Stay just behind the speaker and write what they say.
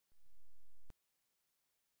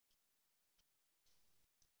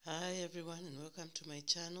Hi everyone and welcome to my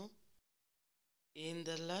channel. In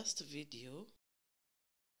the last video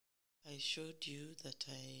I showed you that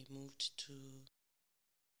I moved to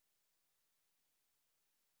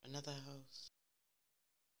another house.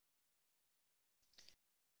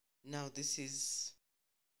 Now this is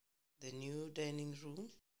the new dining room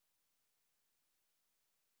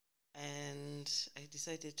and I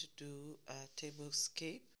decided to do a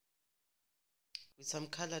tablescape with some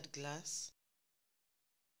colored glass.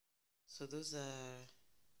 So those are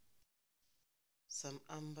some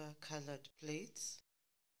amber colored plates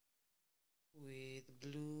with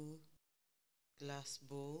blue glass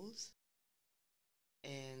bowls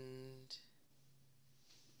and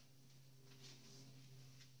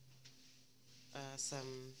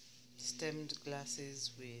some stemmed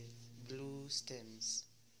glasses with blue stems.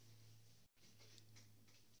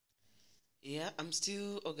 Yeah, I'm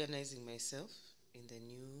still organizing myself in the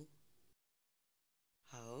new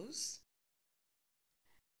house,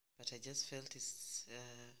 but I just felt it's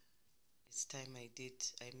time I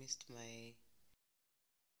missed my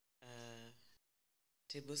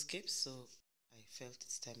tablescape, so I felt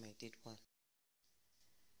it's time I did one.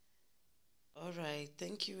 All right,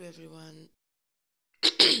 thank you everyone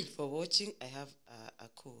for watching. I have a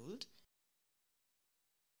cold.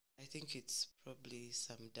 I think it's probably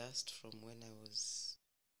some dust from when I was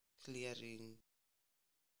clearing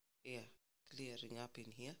up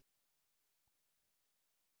in here.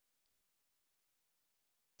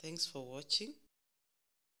 Thanks for watching,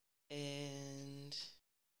 and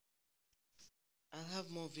I'll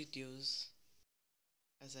have more videos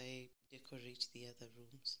as I decorate the other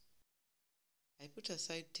rooms. I put a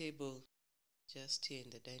side table just here in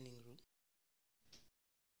the dining room.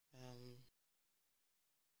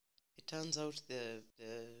 It turns out the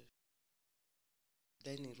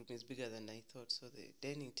dining room is bigger than I thought, so the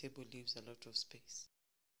dining table leaves a lot of space.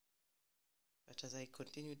 But as I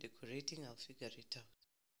continue decorating, I'll figure it out.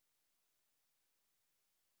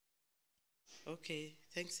 Okay,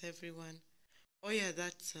 thanks everyone. Oh yeah,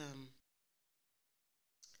 that's a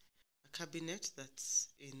cabinet that's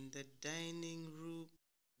in the dining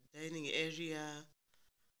area.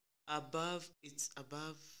 It's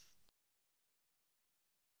above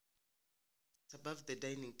the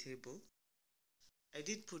dining table. I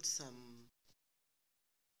did put some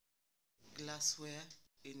glassware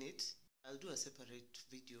in it. I'll do a separate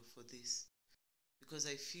video for this because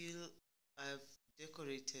I feel I've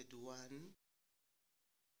decorated one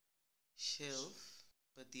shelf,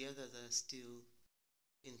 but the others are still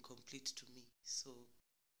incomplete to me. So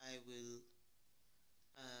I will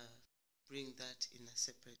bring that in a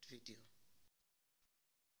separate video.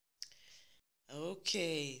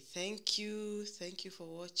 Okay, thank you for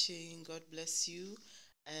watching. God bless you,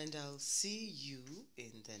 and I'll see you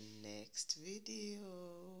in the next video.